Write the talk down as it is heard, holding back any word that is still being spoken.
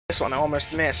This one I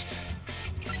almost missed.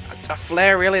 A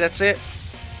flare, really? That's it?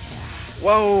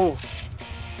 Whoa!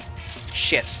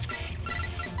 Shit.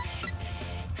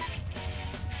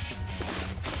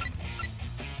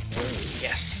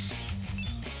 Yes.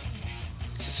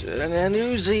 This is an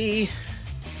Uzi.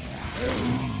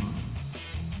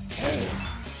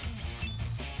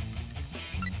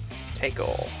 Take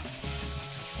all.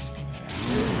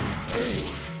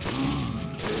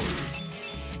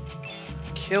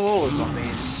 Kill all the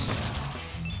zombies.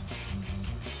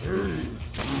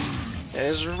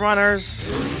 There's runners.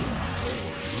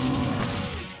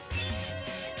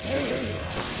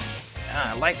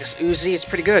 I like this Uzi, it's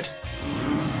pretty good.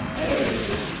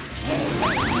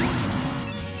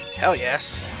 Hell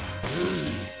yes.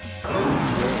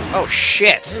 Oh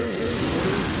shit.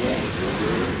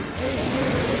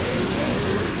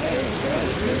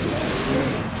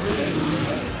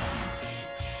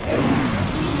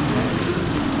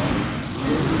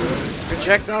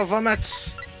 Projectile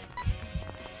vomits.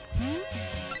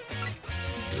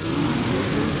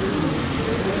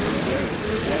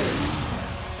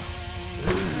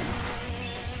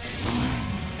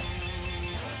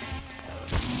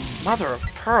 Mother of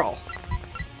pearl.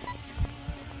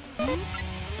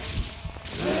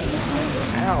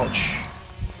 Ouch.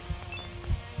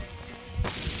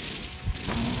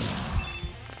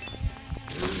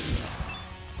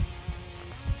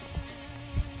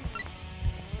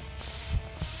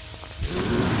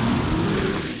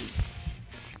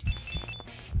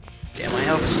 Damn, my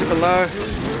health is super low.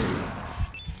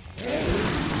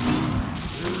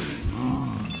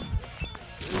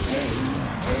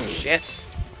 Shit.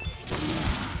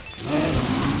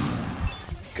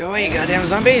 Go away, you goddamn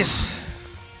zombies!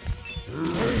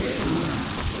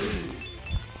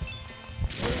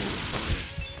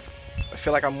 I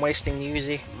feel like I'm wasting the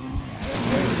Uzi.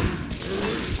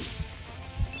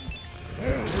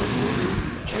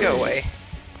 Go away.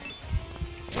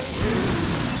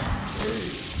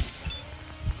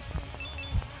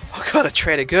 Oh god, a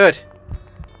trader, good.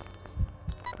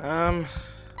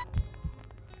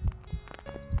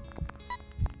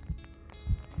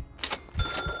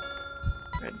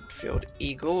 Redfield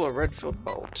Eagle or Redfield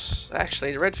Bolt?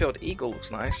 Actually, the Redfield Eagle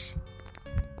looks nice.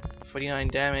 49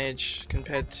 damage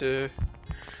compared to...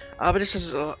 Ah, but this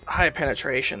is a higher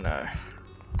penetration though.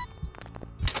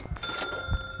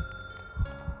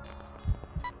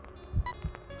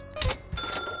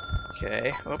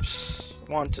 Okay, oops.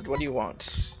 Wanted, what do you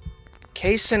want?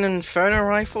 Case and Inferno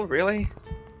Rifle, really?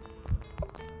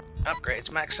 Upgrades,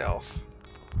 max health.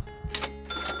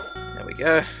 There we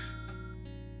go.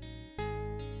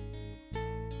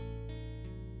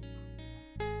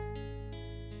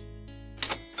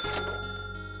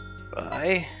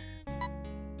 Bye.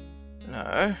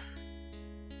 No.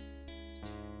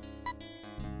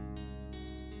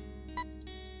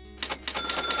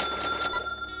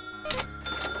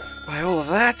 Buy all of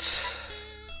that.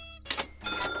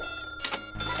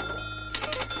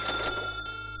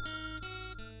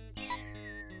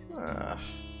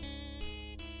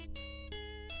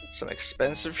 Some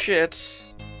expensive shit.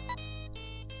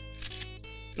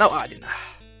 No, I didn't.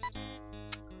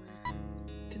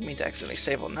 Didn't mean to accidentally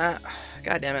save on that.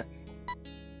 God damn it.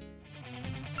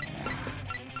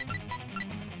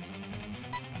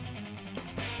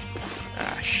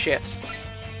 Ah, shit.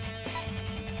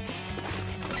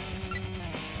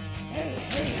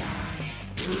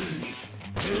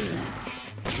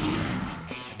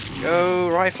 Go,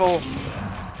 rifle.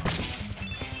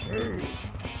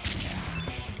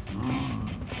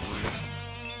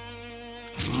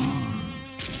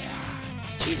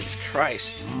 Jesus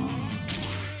Christ.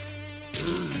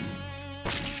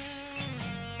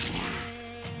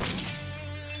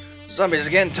 Zombies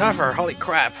are getting tougher, holy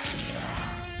crap.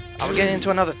 Are we getting into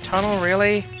another tunnel,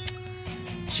 really?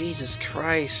 Jesus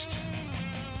Christ.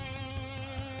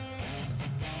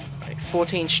 Like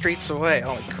 14 streets away,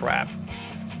 holy crap.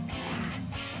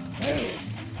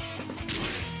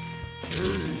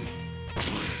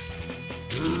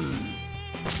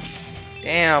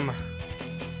 Damn.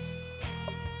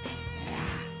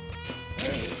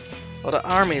 A lot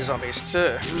of army zombies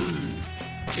too.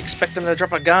 You expect them to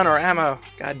drop a gun or ammo.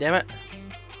 God damn it.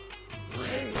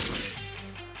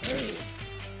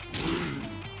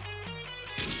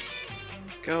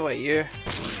 Go away, you.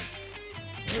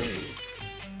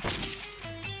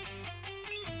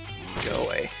 Go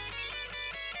away.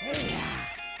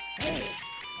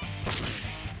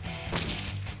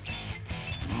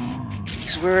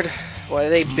 It's weird. What are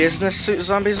they, business suit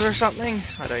zombies or something?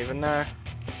 I don't even know.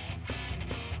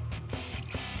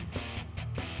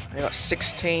 I got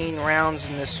 16 rounds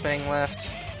in this thing left.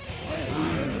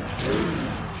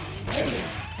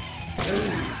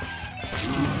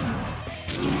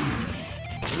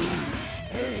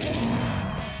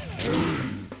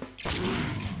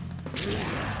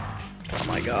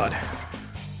 god.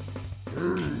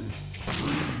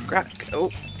 Grab. Oh,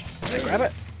 did I grab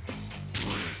it?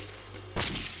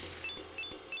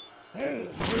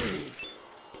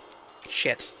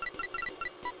 Shit.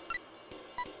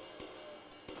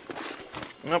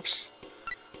 Oops.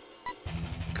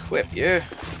 Equip you.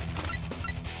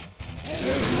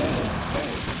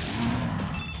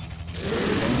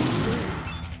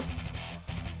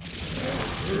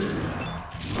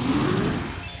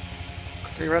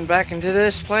 Quickly run back into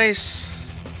this place.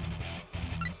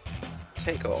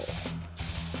 Take all.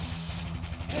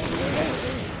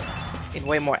 Need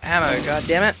way more ammo, god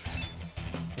damn it.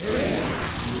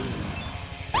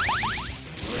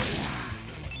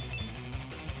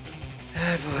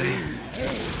 Oh boy.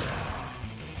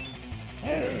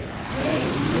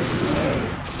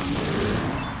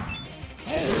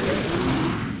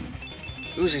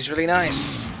 Uzi's really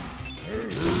nice.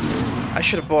 I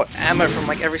should have bought ammo from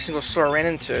like every single store I ran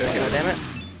into, god damn it.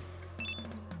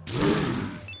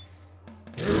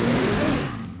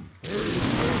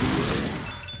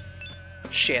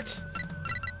 Shit.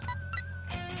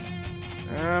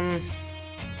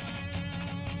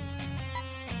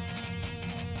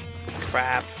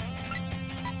 Crap.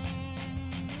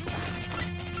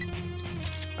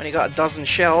 Only got a dozen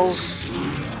shells.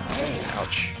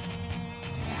 Ouch.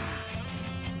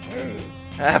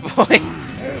 Ah boy.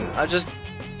 I'm just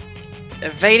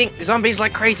evading zombies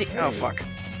like crazy. Oh fuck.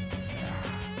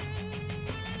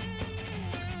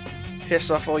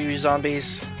 Piss off all you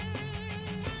zombies.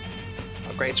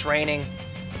 Oh great, it's raining.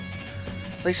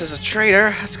 At least there's a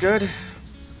trader, that's good.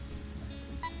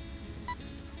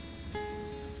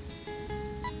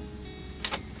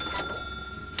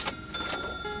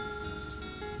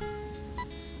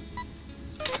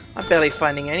 I'm barely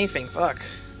finding anything, fuck.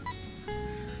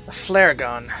 A flare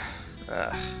gun.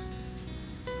 Ugh.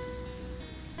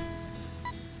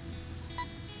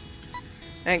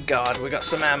 Thank God, we got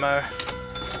some ammo.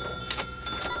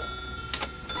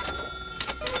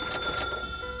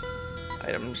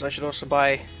 Items, I should also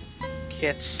buy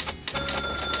kits.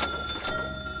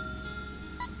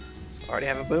 Already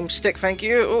have a boomstick, thank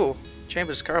you. Ooh,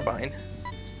 Chambers carbine.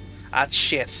 Ah,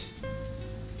 shit.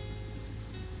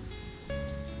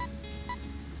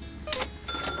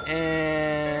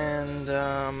 And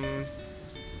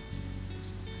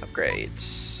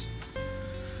upgrades.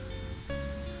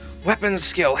 Weapon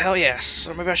skill, hell yes.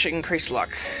 Or maybe I should increase luck.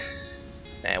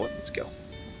 Nah, weapon skill.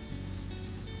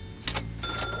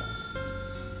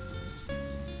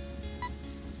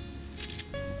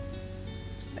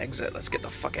 Exit, let's get the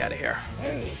fuck out of here.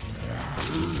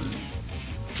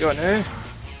 You're new.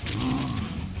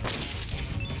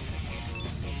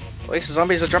 At least the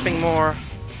zombies are dropping more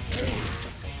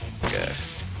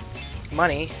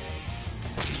money.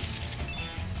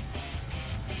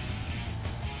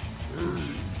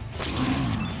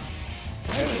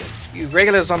 You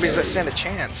regular zombies don't stand a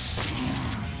chance.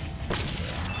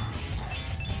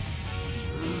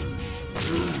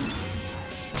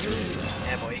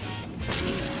 Yeah, boy.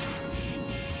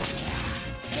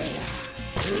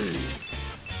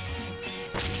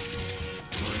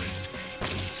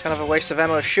 It's kind of a waste of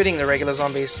ammo shooting the regular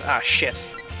zombies. Ah, shit.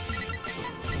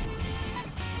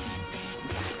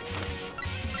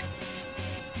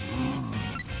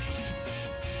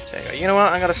 You know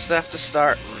what? I'm gonna have to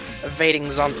start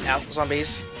evading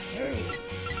zombies.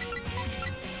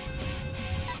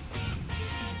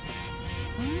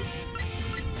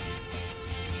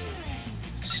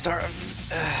 Start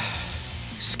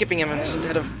skipping him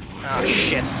instead of. Oh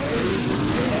shit!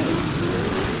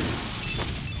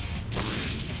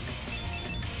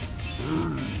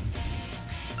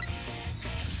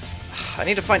 I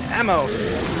need to find ammo.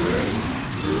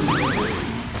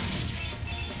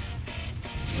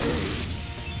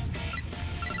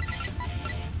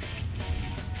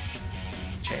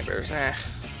 Chambers, eh.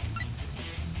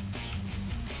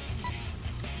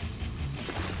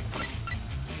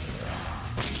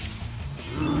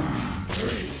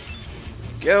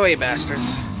 Go away,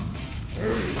 bastards.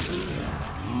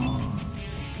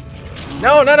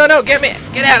 No, no, no, no, get me!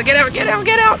 Get out, get out, get out,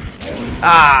 get out!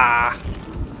 Ah!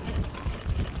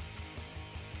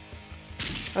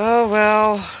 Oh,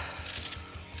 well.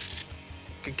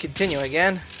 Could continue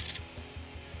again.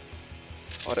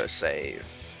 Autosave.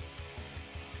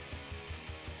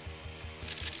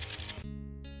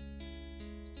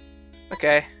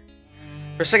 Okay.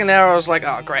 For a second there I was like,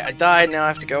 oh great, I died, now I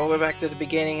have to go all the way back to the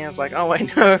beginning. And I was like, oh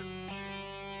wait, no.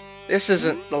 This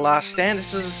isn't the last stand,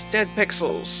 this is Dead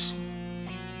Pixels.